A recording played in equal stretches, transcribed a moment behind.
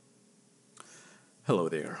Hello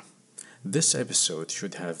there. This episode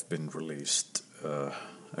should have been released a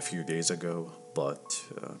few days ago, but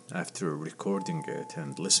after recording it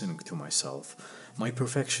and listening to myself, my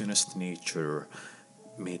perfectionist nature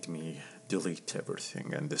made me delete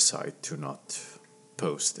everything and decide to not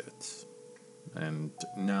post it. And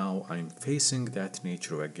now I'm facing that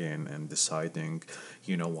nature again and deciding,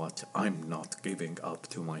 you know what, I'm not giving up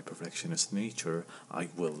to my perfectionist nature. I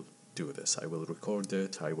will do this. I will record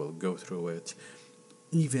it. I will go through it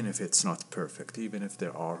even if it's not perfect, even if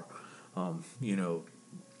there are, you know,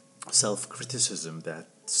 self criticism that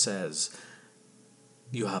says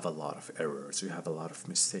you have a lot of errors, you have a lot of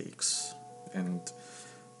mistakes, and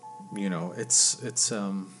it's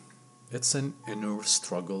an inner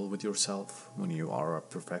struggle with yourself when you are a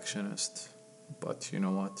perfectionist. But you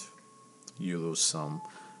know what? You lose some,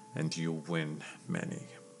 and you win many.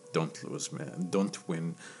 Don't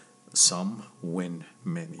win some, win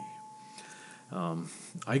many.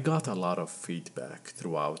 I got a lot of feedback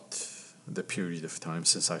throughout the period of time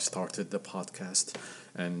since I started the podcast,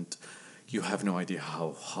 and you have no idea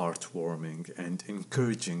how heartwarming and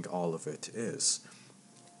encouraging all of it is.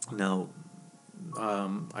 Now,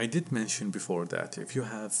 I did mention before that if you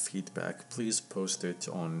have feedback, please post it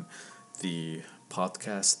on the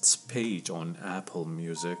podcast's page on Apple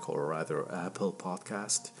Music, or rather Apple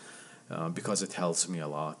Podcast, because it helps me a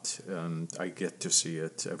lot. And I get to see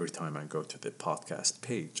it every time I go to the podcast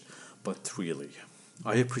page. But really,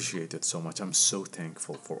 I appreciate it so much. I'm so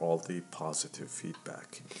thankful for all the positive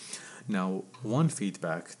feedback. Now, one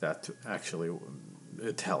feedback that actually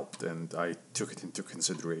it helped and I took it into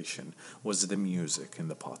consideration was the music in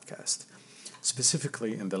the podcast.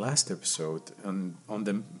 Specifically, in the last episode, on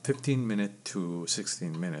the 15-minute to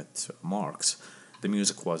 16-minute marks, the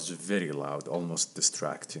music was very loud, almost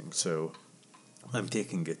distracting. So I'm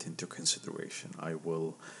taking it into consideration. I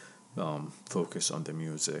will focus on the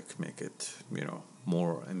music, make it,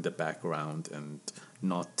 more in the background and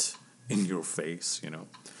not in your face.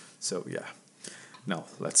 So, yeah. Now,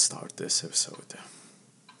 let's start this episode.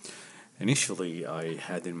 Initially, I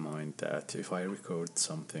had in mind that if I record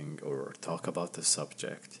something or talk about the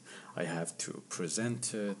subject, I have to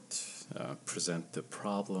present it, present the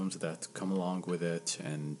problems that come along with it,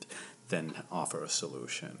 and then offer a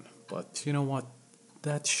solution. But you know what?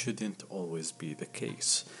 That shouldn't always be the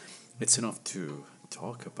case. It's enough to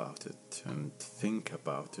talk about it and think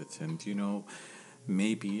about it and,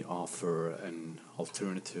 maybe offer an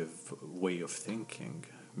alternative way of thinking.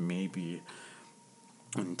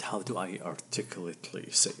 And how do I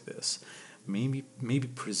articulately say this? Maybe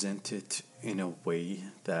present it in a way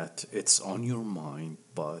that it's on your mind,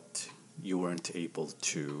 but you weren't able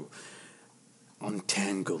to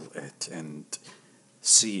untangle it and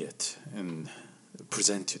see it and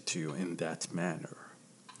present it to you in that manner.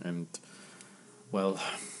 And well,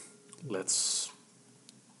 let's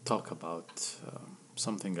talk about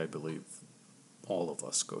something I believe all of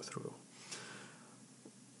us go through.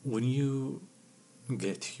 When you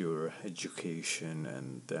get your education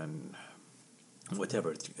and then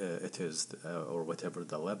whatever it is, or whatever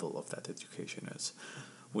the level of that education is,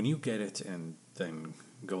 when you get it and then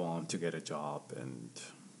go on to get a job, and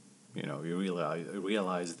you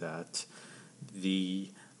realize that the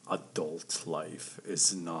adult life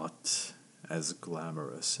is not as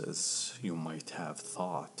glamorous as you might have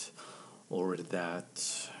thought, or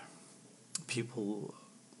that people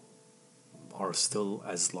are still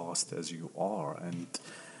as lost as you are, and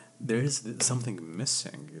there is something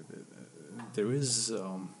missing. There is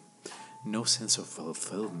no sense of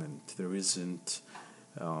fulfillment. There isn't,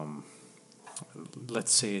 um,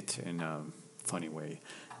 let's say it in a funny way,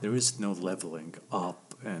 there is no leveling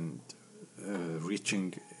up and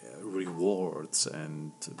reaching rewards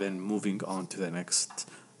and then moving on to the next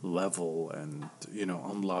level and,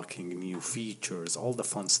 unlocking new features, all the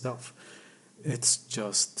fun stuff. It's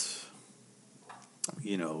just,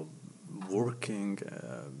 you know, working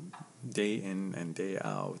day in and day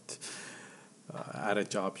out at a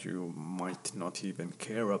job you might not even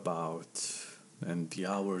care about, and the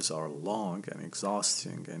hours are long and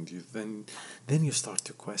exhausting, and then you start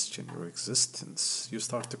to question your existence. You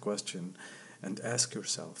start to question and ask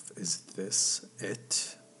yourself, is this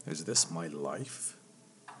it? Is this my life?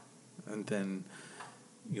 And then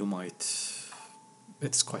you might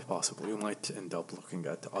it's quite possible you might end up looking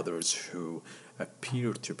at others who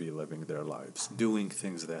appear to be living their lives, doing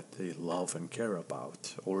things that they love and care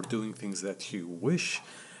about, or doing things that you wish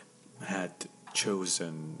had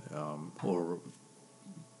chosen, or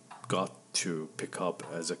got to pick up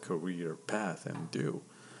as a career path and do.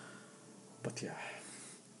 But yeah,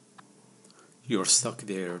 you're stuck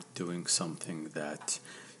there doing something that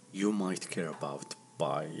you might care about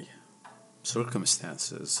by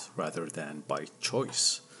circumstances rather than by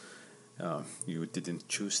choice. You didn't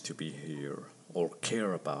choose to be here or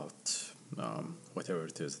care about whatever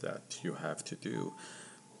it is that you have to do,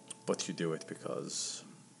 but you do it because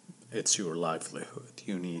it's your livelihood.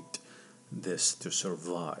 You need this to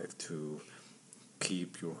survive, to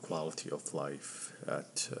keep your quality of life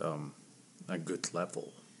at a good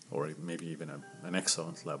level, or maybe even an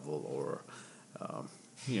excellent level, or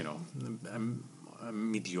you know, a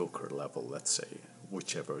mediocre level, let's say,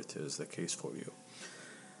 whichever it is the case for you.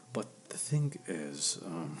 But the thing is,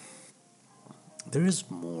 there is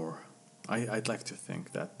more. I'd like to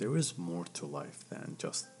think that there is more to life than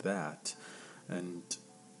just that, and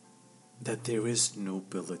that there is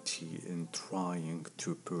nobility in trying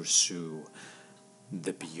to pursue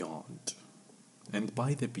the beyond. And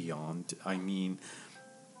by the beyond, I mean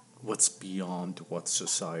what's beyond what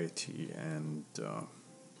society and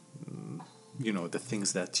the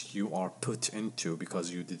things that you are put into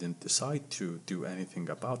because you didn't decide to do anything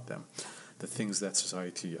about them, the things that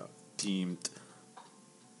society deemed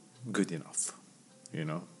good enough. you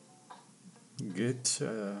know get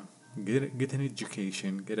get an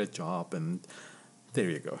education, get a job, and there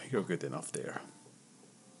you go, you're good enough there.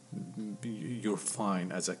 You're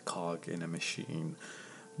fine as a cog in a machine,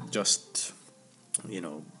 just you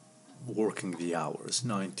know working the hours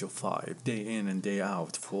 9 to 5, day in and day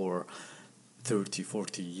out for 30,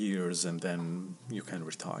 40 years, and then you can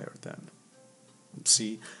retire then.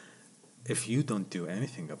 See, if you don't do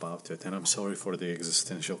anything about it, and I'm sorry for the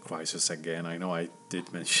existential crisis again, I know I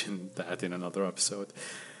did mention that in another episode.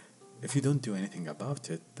 If you don't do anything about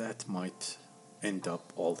it, that might end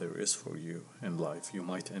up all there is for you in life. You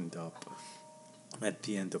might end up at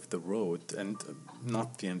the end of the road, and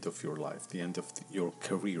not the end of your life, the end of your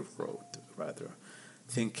career road, rather,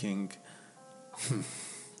 thinking,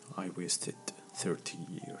 I wasted 30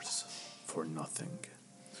 years for nothing.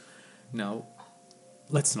 Now,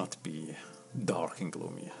 let's not be dark and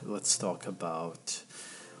gloomy. Let's talk about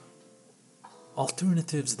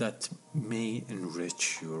alternatives that may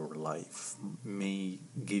enrich your life, may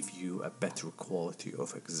give you a better quality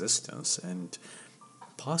of existence, and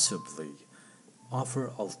possibly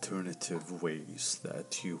offer alternative ways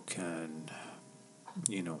that you can,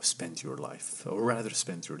 spend your life, or rather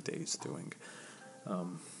spend your days doing.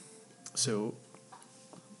 So,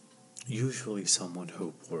 usually someone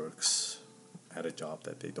who works at a job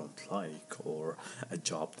that they don't like, or a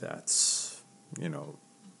job that's,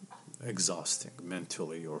 exhausting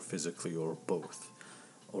mentally or physically or both,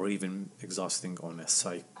 or even exhausting on a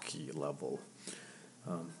psyche level,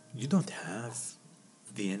 you don't have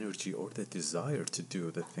the energy or the desire to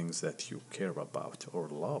do the things that you care about or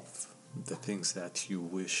love, the things that you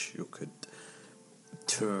wish you could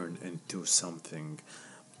turn into something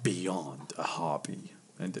beyond a hobby.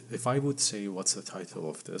 And if I would say what's the title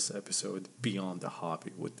of this episode, Beyond a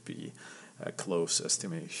Hobby would be a close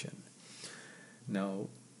estimation. Now,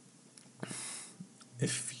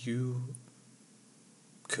 if you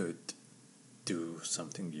could do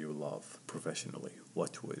something you love professionally,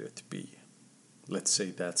 what would it be? Let's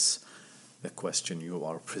say that's the question you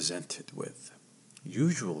are presented with.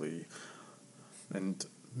 Usually, and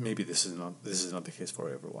maybe this is not the case for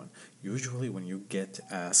everyone. Usually when you get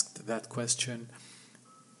asked that question,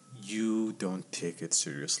 you don't take it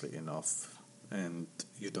seriously enough, and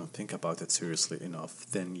you don't think about it seriously enough,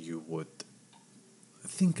 then you would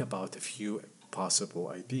think about a few possible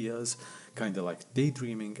ideas, kind of like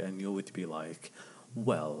daydreaming, and you would be like,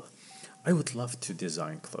 well, I would love to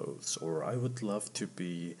design clothes, or I would love to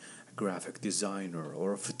be a graphic designer,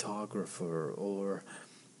 or a photographer, or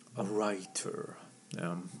a writer.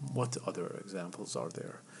 What other examples are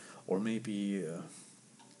there? Or maybe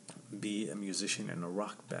be a musician in a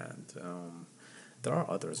rock band. There are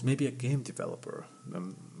others. Maybe a game developer.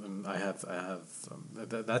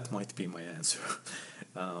 That might be my answer.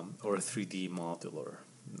 Or a 3D modeler.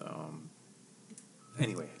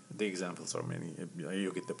 Anyway, the examples are many.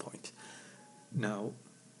 You get the point. Now,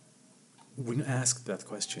 when you ask that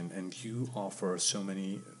question and you offer so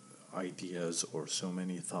many ideas or so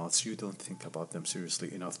many thoughts, you don't think about them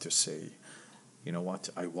seriously enough to say, you know what,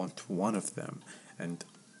 I want one of them. And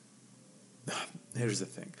here's the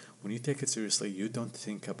thing, when you take it seriously, you don't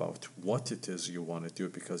think about what it is you want to do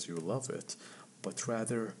because you love it, but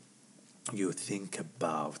rather you think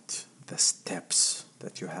about the steps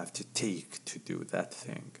that you have to take to do that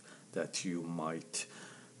thing that you might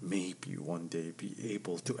maybe one day be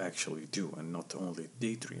able to actually do and not only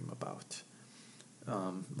daydream about.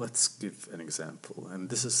 Let's give an example, and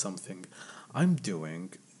this is something I'm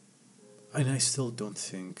doing And I still don't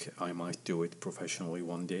think I might do it professionally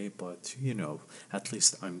one day, but at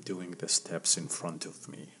least I'm doing the steps in front of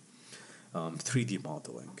me. 3D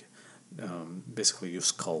modeling. Basically, you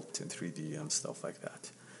sculpt in 3D and stuff like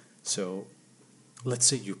that. So let's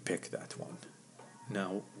say you pick that one.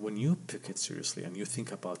 Now, when you pick it seriously and you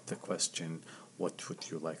think about the question, what would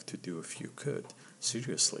you like to do if you could,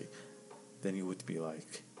 seriously, then you would be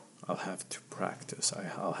like, I'll have to practice.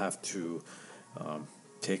 I'll have to um,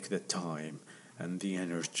 take the time and the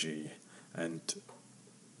energy and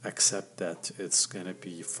accept that it's going to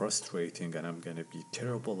be frustrating and I'm going to be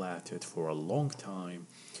terrible at it for a long time.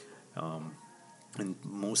 Um, and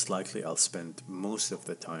most likely, I'll spend most of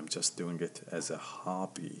the time just doing it as a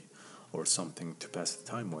hobby or something to pass the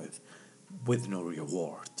time with no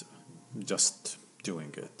reward, just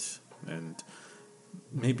doing it. And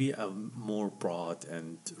maybe a more broad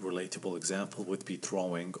and relatable example would be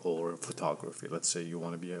drawing or photography. Let's say you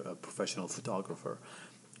want to be a professional photographer.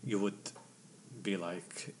 You would be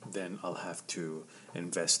like, then I'll have to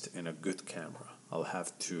invest in a good camera. I'll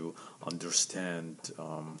have to understand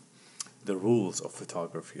the rules of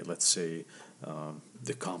photography. Let's say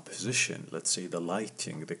the composition, let's say the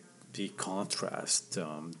lighting, the contrast,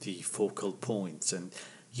 the focal points, and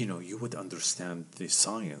you would understand the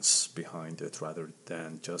science behind it rather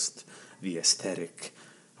than just the aesthetic,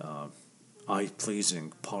 uh,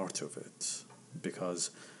 eye-pleasing part of it.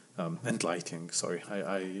 Because and lighting. Sorry,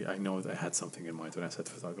 I know that I had something in mind when I said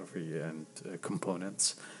photography and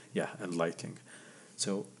components. Yeah, and lighting.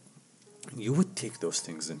 So you would take those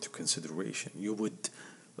things into consideration. You would,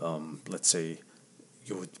 let's say,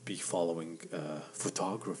 you would be following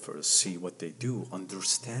photographers, see what they do,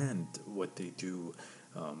 understand what they do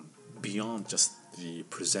beyond just the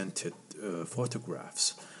presented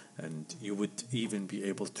photographs. And you would even be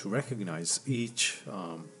able to recognize each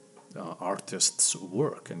artist's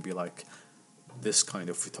work and be like, this kind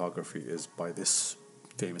of photography is by this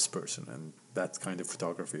famous person, and that kind of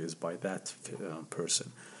photography is by that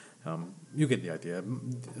person. You get the idea.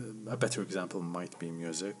 A better example might be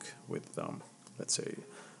music with, let's say,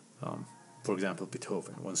 um, for example,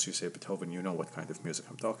 Beethoven. Once you say Beethoven, you know what kind of music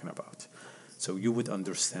I'm talking about. So you would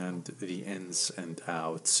understand the ins and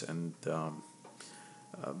outs and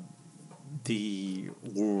the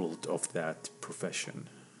world of that profession,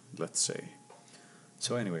 let's say.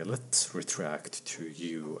 So anyway, let's retract to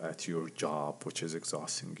you at your job, which is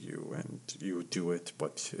exhausting you, and you do it,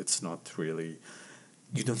 but it's not really,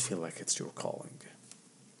 you don't feel like it's your calling.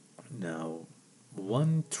 Now,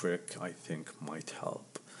 one trick I think might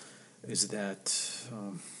help is that,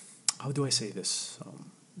 how do I say this?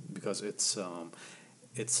 Because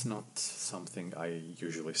it's not something I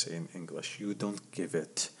usually say in English. You don't give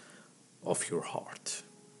it of your heart.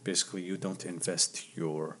 Basically, you don't invest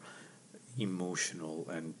your emotional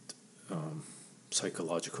and um,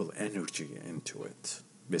 psychological energy into it.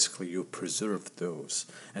 Basically, you preserve those,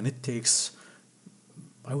 and it takes,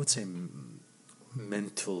 I would say,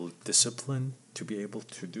 mental discipline to be able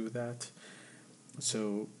to do that.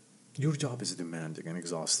 So, your job is demanding and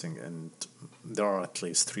exhausting, and there are at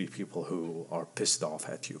least three people who are pissed off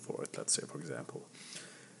at you for it, let's say, for example.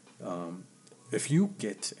 Um, if you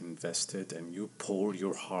get invested and you pour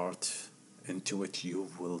your heart into it, you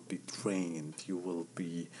will be drained. You will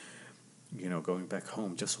be, going back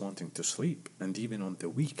home just wanting to sleep. And even on the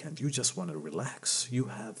weekend, you just want to relax. You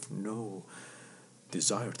have no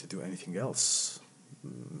desire to do anything else.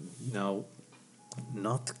 Now,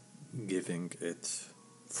 not giving it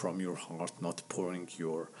from your heart, not pouring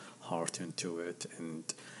your heart into it,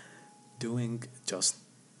 and doing just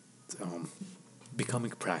um,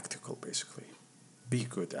 becoming practical, basically. Be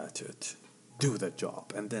good at it, do the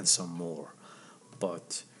job, and then some more.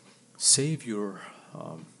 But save your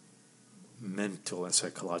mental and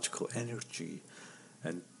psychological energy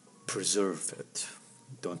and preserve it.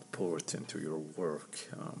 Don't pour it into your work.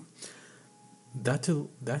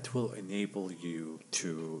 That will enable you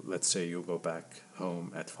to, let's say you go back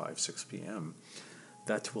home at 5 6 p.m.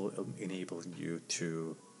 That will enable you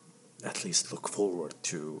to at least look forward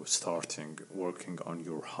to starting working on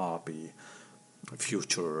your hobby,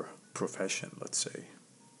 future profession, let's say.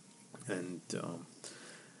 And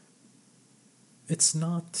it's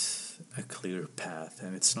not a clear path,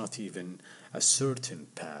 and it's not even a certain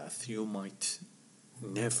path. You might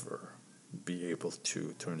never be able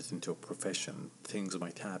to turn it into a profession. Things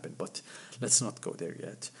might happen, but let's not go there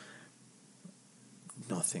yet.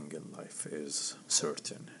 Nothing in life is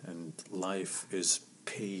certain, and life is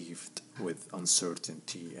paved with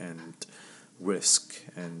uncertainty and risk.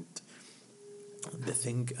 And the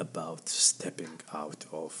thing about stepping out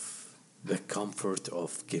of the comfort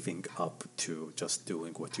of giving up to just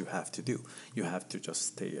doing what you have to do. You have to just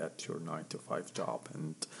stay at your 9 to 5 job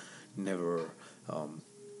and never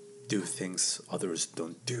do things others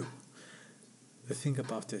don't do. The thing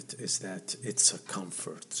about it is that it's a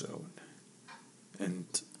comfort zone, and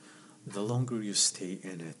the longer you stay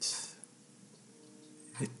in it,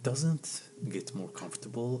 it doesn't get more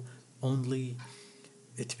comfortable, only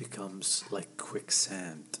it becomes like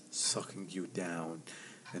quicksand sucking you down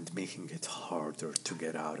and making it harder to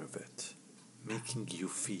get out of it, making you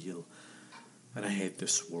feel, and I hate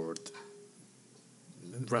this word,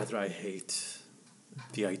 rather, I hate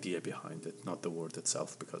the idea behind it, not the word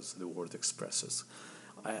itself, because the word expresses.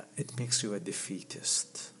 It makes you a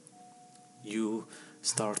defeatist. You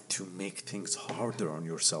start to make things harder on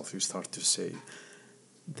yourself. You start to say,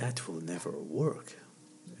 that will never work.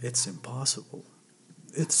 It's impossible.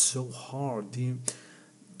 It's so hard.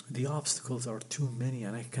 The obstacles are too many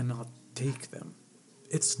and I cannot take them.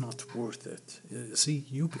 It's not worth it. See,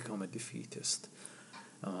 you become a defeatist.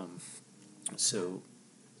 So,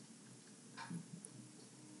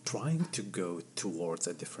 trying to go towards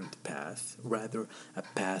a different path, rather a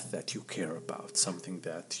path that you care about, something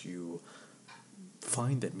that you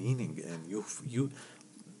find a meaning in.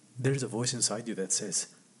 There's a voice inside you that says,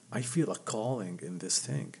 I feel a calling in this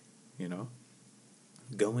thing, you know?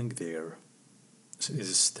 Going there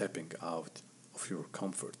is stepping out of your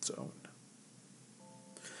comfort zone.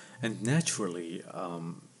 And naturally,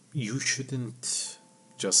 you shouldn't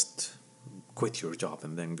just quit your job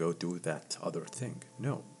and then go do that other thing.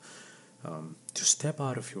 No. To step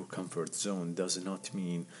out of your comfort zone does not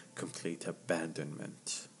mean complete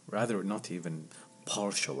abandonment, rather, not even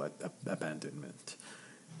partial abandonment.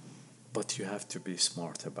 But you have to be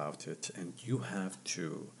smart about it, and you have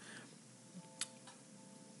to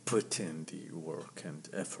put in the work and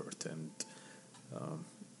effort, and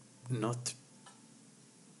not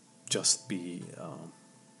just be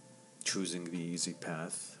choosing the easy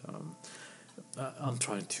path. I'm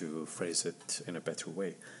trying to phrase it in a better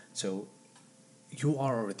way. So you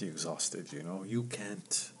are already exhausted, you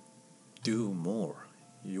can't do more.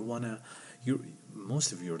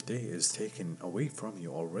 Most of your day is taken away from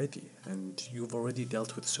you already, and you've already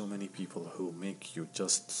dealt with so many people who make you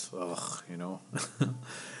just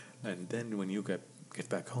and then when you get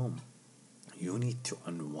back home, you need to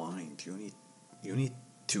unwind. You need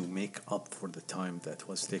to make up for the time that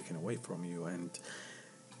was taken away from you. And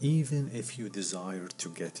even if you desire to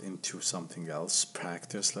get into something else,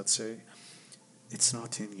 practice, let's say, it's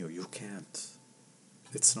not in you. You can't.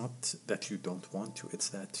 It's not that you don't want to, it's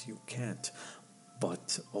that you can't.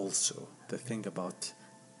 But also, the thing about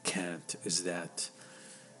can't is that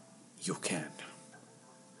you can.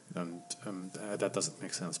 And that doesn't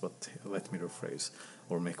make sense, but let me rephrase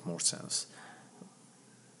or make more sense.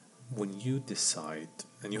 When you decide,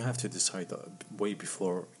 and you have to decide way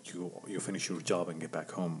before you finish your job and get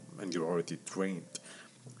back home and you're already drained,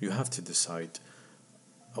 you have to decide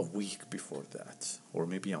a week before that, or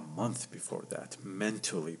maybe a month before that.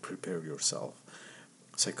 Mentally prepare yourself,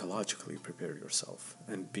 psychologically prepare yourself,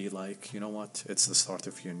 and be like, you know what, it's the start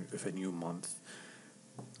of a new month.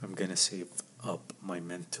 I'm gonna save up my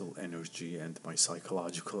mental energy and my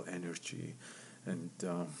psychological energy, and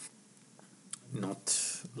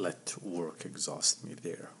not let work exhaust me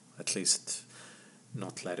there. At least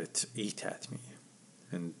not let it eat at me.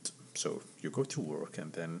 And so you go to work,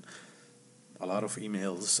 and then a lot of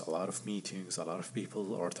emails, a lot of meetings, a lot of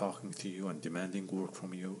people are talking to you and demanding work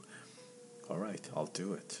from you. All right, I'll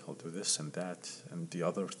do it. I'll do this and that and the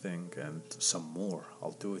other thing and some more.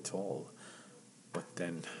 I'll do it all. But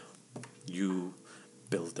then you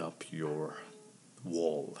build up your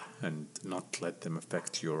wall and not let them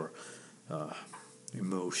affect your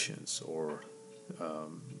emotions or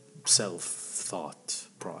self-thought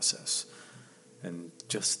process. And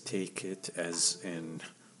just take it as in,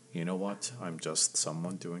 you know what, I'm just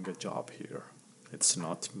someone doing a job here. It's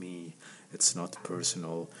not me, it's not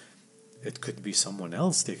personal. It could be someone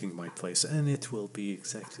else taking my place, and it will be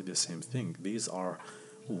exactly the same thing. These are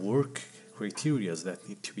work criteria that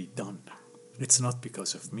need to be done. It's not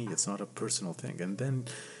because of me, it's not a personal thing. And then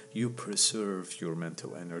you preserve your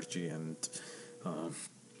mental energy, and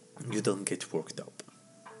you don't get worked up.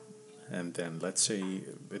 And then let's say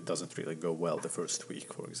it doesn't really go well the first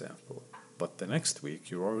week, for example. But the next week,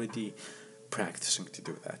 you're already practicing to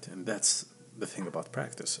do that. And that's the thing about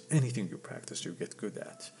practice. Anything you practice, you get good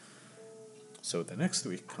at. So the next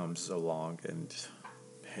week comes along, and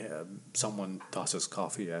someone tosses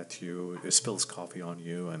coffee at you, spills coffee on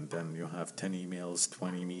you, and then you have 10 emails,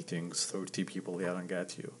 20 meetings, 30 people yelling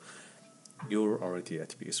at you. You're already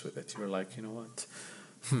at peace with it. You're like, you know what?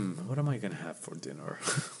 what am I going to have for dinner?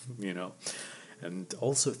 you know? And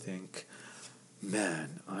also think,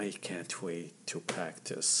 man, I can't wait to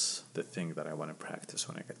practice the thing that I want to practice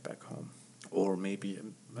when I get back home. Or maybe,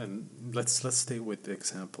 and let's stay with the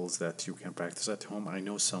examples that you can practice at home. I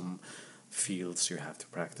know some fields you have to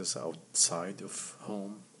practice outside of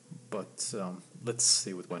home, but uh, let's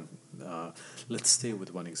stay with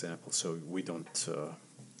one example so we don't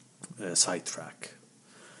sidetrack.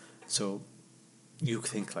 So you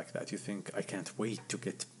think like that. You think, I can't wait to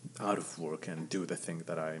get out of work and do the thing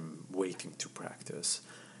that I'm waiting to practice.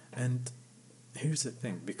 And here's the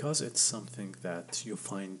thing, because it's something that you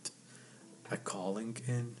find a calling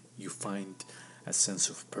in, you find a sense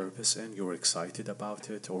of purpose in, you're excited about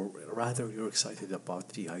it, or rather, you're excited about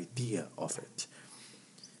the idea of it.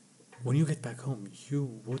 When you get back home,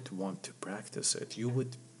 you would want to practice it. You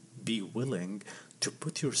would be willing to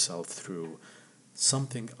put yourself through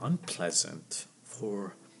something unpleasant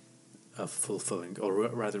for a fulfilling, or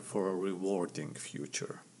rather for a rewarding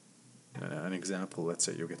future. An example, let's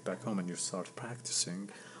say you get back home and you start practicing,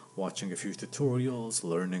 watching a few tutorials,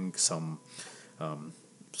 learning some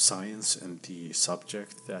science in the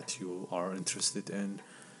subject that you are interested in.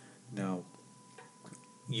 Now,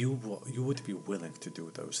 you would be willing to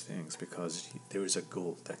do those things because there is a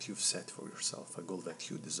goal that you've set for yourself, a goal that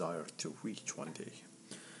you desire to reach one day.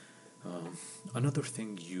 Another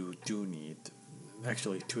thing you do need,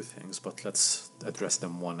 actually two things, but let's address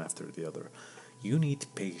them one after the other. You need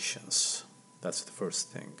patience. That's the first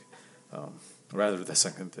thing. Rather, the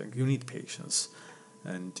second thing, you need patience.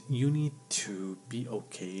 And you need to be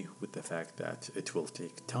okay with the fact that it will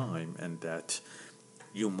take time and that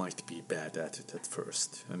you might be bad at it at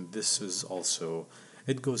first. And this is also,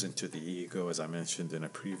 it goes into the ego, as I mentioned in a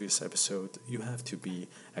previous episode. You have to be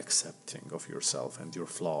accepting of yourself and your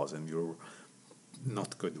flaws and your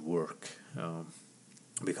not good work,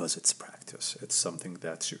 because it's practice. It's something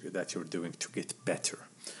that you're doing to get better.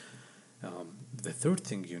 The third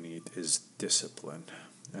thing you need is discipline.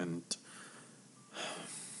 And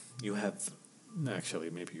you have, actually,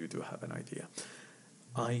 maybe you do have an idea.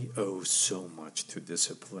 I owe so much to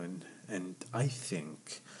discipline, and I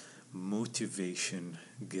think motivation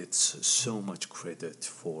gets so much credit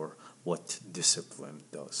for what discipline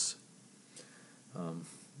does. Um,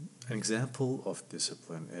 an example of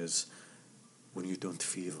discipline is when you don't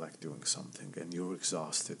feel like doing something and you're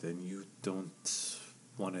exhausted and you don't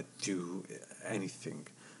want to do anything,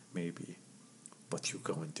 maybe, but you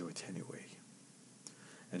go and do it anyway.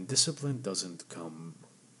 And discipline doesn't come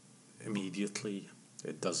immediately.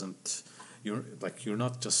 It doesn't. You're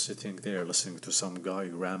not just sitting there listening to some guy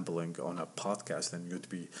rambling on a podcast and you'd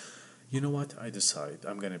be, you know what? I decide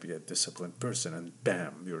I'm gonna be a disciplined person, and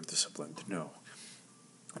bam, you're disciplined. No,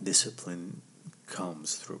 discipline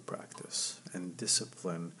comes through practice, and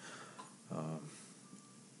discipline. Um,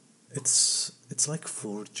 it's like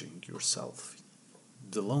forging yourself.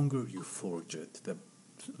 The longer you forge it, the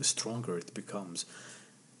stronger it becomes,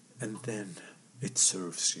 and then it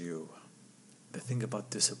serves you. The thing about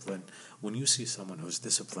discipline, when you see someone who's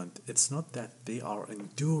disciplined, it's not that they are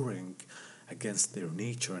enduring against their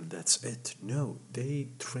nature and that's it. No, they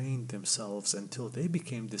trained themselves until they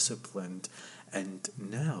became disciplined, and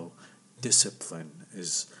now discipline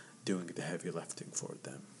is doing the heavy lifting for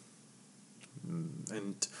them.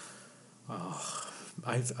 And uh,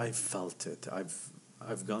 I've felt it.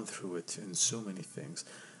 I've gone through it in so many things.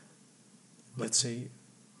 Let's say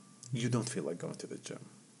you don't feel like going to the gym,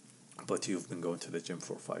 but you've been going to the gym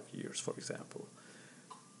for 5 years, for example.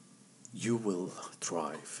 You will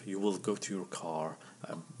drive. You will go to your car,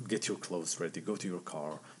 get your clothes ready, go to your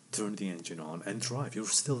car, turn the engine on, and drive. You're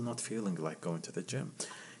still not feeling like going to the gym.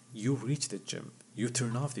 You reach the gym, you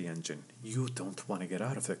turn off the engine, you don't want to get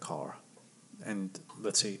out of the car. And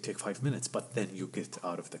let's say take 5 minutes, but then you get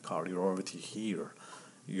out of the car, you're already here.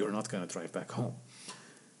 You're not going to drive back home.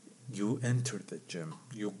 You enter the gym,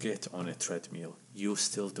 you get on a treadmill, you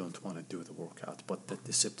still don't want to do the workout, but the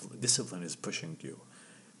discipline is pushing you.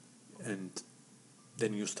 And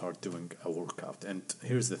then you start doing a workout. And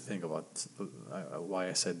here's the thing about why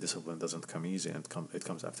I said discipline doesn't come easy, and it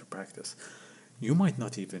comes after practice. You might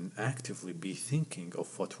not even actively be thinking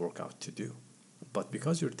of what workout to do, but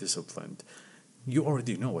because you're disciplined, you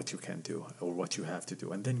already know what you can do or what you have to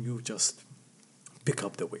do, and then you just pick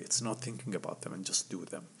up the weights, not thinking about them, and just do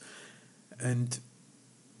them. And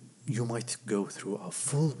you might go through a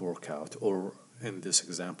full workout, or in this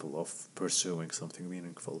example of pursuing something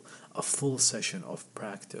meaningful, a full session of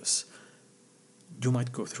practice. You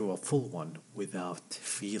might go through a full one without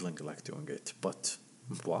feeling like doing it, but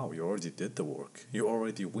wow, you already did the work. You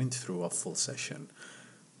already went through a full session.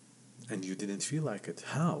 and you didn't feel like it.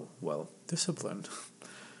 How? Well, discipline.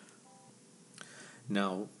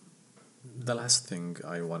 Now, the last thing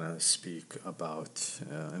I want to speak about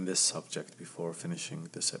in this subject before finishing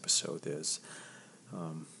this episode is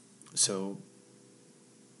um, so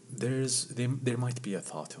there might be a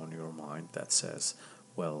thought on your mind that says,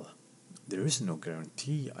 well, there is no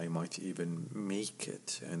guarantee I might even make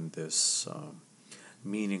it in this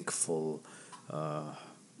meaningful uh,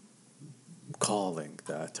 calling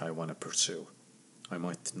that I want to pursue. I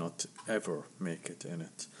might not ever make it in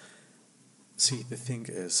it. See, the thing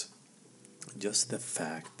is, just the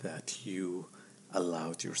fact that you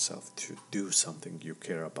allowed yourself to do something you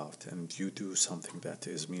care about and you do something that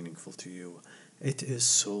is meaningful to you, it is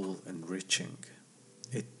soul enriching.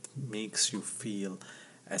 It makes you feel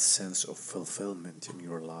a sense of fulfillment in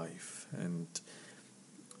your life. And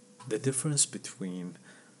the difference between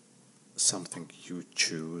something you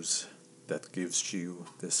choose that gives you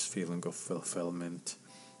this feeling of fulfillment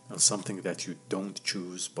and something that you don't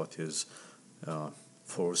choose but is uh,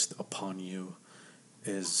 forced upon you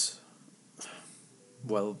is,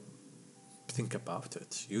 well, think about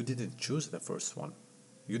it. You didn't choose the first one.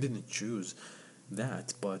 You didn't choose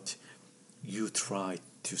that, but you try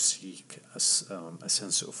to seek a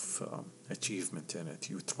sense of achievement in it.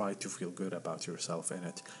 You try to feel good about yourself in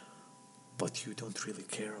it, but you don't really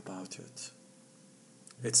care about it.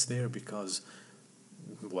 It's there because,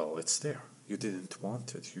 well, it's there. You didn't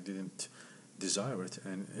want it. You didn't desire it.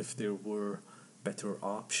 And if there were better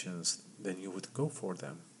options, then you would go for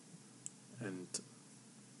them. And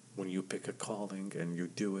when you pick a calling and you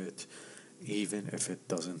do it, even if it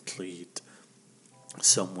doesn't lead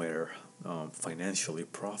somewhere financially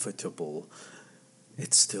profitable,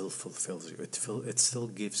 it still fulfills you. It still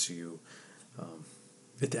gives you um,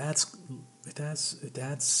 it adds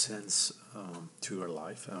sense to your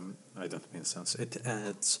life. I don't mean sense. It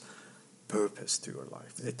adds purpose to your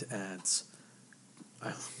life.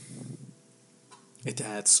 Uh, it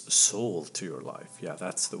adds soul to your life. Yeah,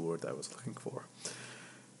 that's the word I was looking for.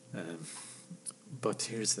 Um, but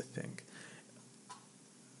here's the thing.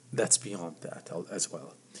 That's beyond that as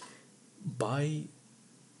well. By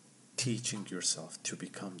teaching yourself to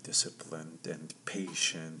become disciplined and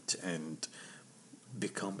patient and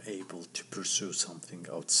become able to pursue something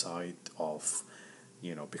outside of,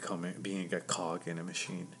 being a cog in a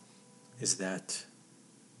machine, is that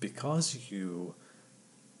because you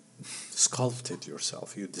sculpted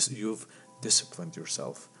yourself, you've disciplined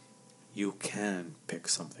yourself, you can pick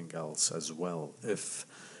something else as well. If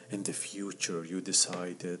in the future you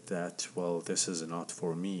decided that, well, this is not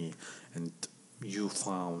for me, and you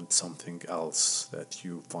found something else that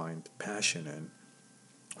you find passion in,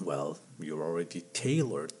 well, you're already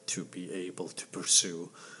tailored to be able to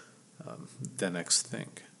pursue the next thing.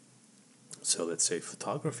 So let's say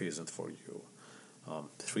photography isn't for you,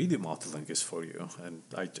 3D modeling is for you, and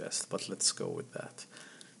I jest, but let's go with that.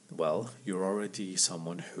 Well, you're already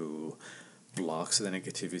someone who blocks the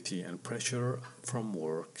negativity and pressure from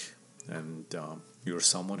work, and you're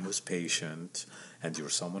someone who's patient, and you're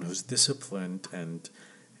someone who's disciplined and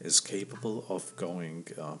is capable of going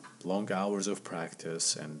long hours of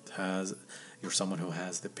practice, and you're someone who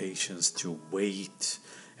has the patience to wait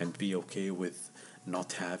and be okay with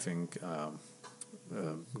not having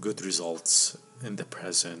good results in the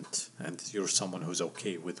present, and you're someone who's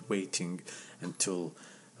okay with waiting until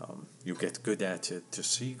you get good at it to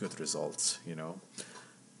see good results.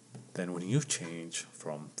 Then when you change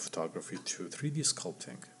from photography to 3D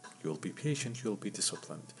sculpting, you'll be patient, you'll be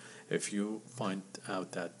disciplined. If you find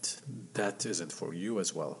out that that isn't for you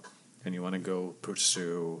as well, and you want to go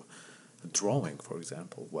pursue drawing, for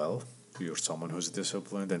example, well, you're someone who's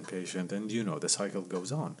disciplined and patient, and the cycle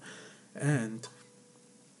goes on. And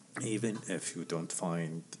even if you don't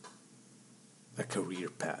find a career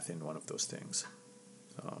path in one of those things,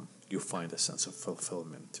 you find a sense of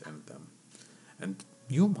fulfillment in them. And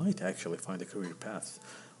you might actually find a career path.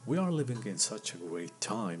 We are living in such a great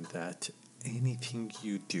time that anything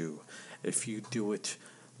you do, if you do it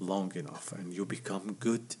long enough and you become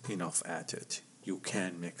good enough at it, you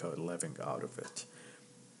can make a living out of it.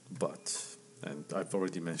 But, and I've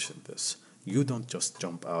already mentioned this, you don't just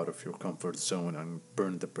jump out of your comfort zone and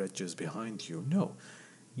burn the bridges behind you. No,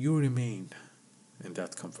 you remain in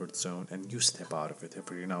that comfort zone and you step out of it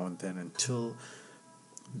every now and then until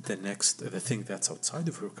the thing that's outside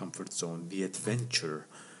of your comfort zone, the adventure,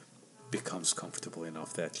 becomes comfortable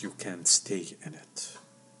enough that you can stay in it.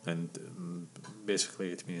 And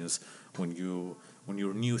basically it means when your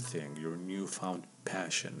new thing, your newfound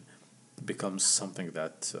passion becomes something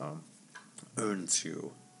that earns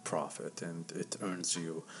you profit and it earns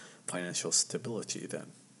you financial stability, then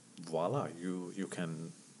voila, you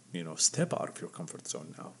can, step out of your comfort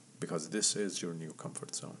zone now, because this is your new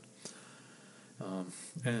comfort zone.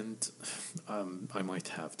 And I might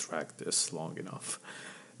have dragged this long enough.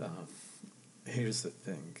 Um, Here's the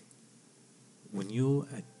thing: when you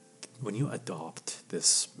adopt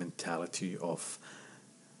this mentality of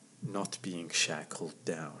not being shackled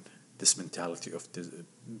down, this mentality of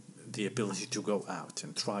the ability to go out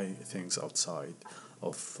and try things outside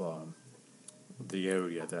of the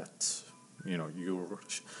area that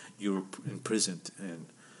you're imprisoned in,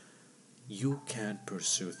 you can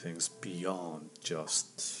pursue things beyond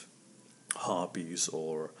just hobbies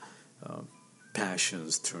or um,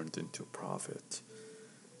 passions turned into profit.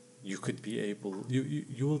 You could be able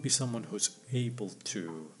you will be someone who's able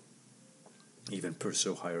to even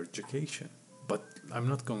pursue higher education. But I'm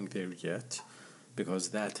not going there yet, because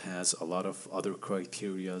that has a lot of other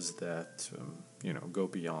criterias that go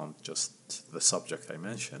beyond just the subject I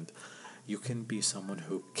mentioned. You can be someone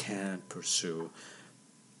who can pursue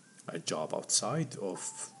a job outside of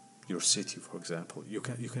your city, for example. You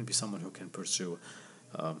can be someone who can pursue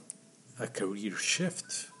um, a career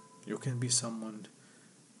shift. You can be someone.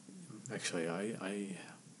 Actually,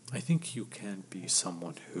 I think you can be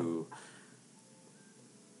someone who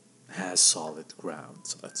has solid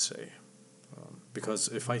grounds, let's say. Because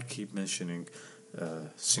if I keep mentioning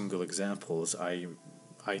single examples, I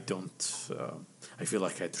don't. I feel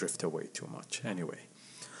like I drift away too much. Anyway,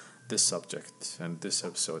 this subject and this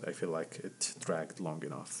episode, I feel like it dragged long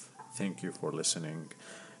enough. Thank you for listening,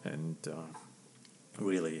 and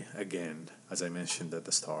really, again, as I mentioned at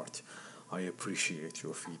the start, I appreciate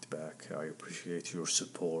your feedback. I appreciate your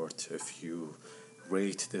support. If you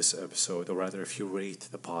rate this episode, or rather, if you rate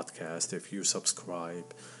the podcast, if you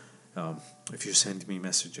subscribe, if you send me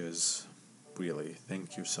messages, really,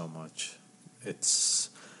 thank you so much. It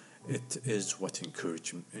is what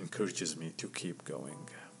encourages me to keep going.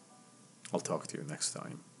 I'll talk to you next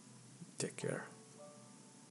time. Take care.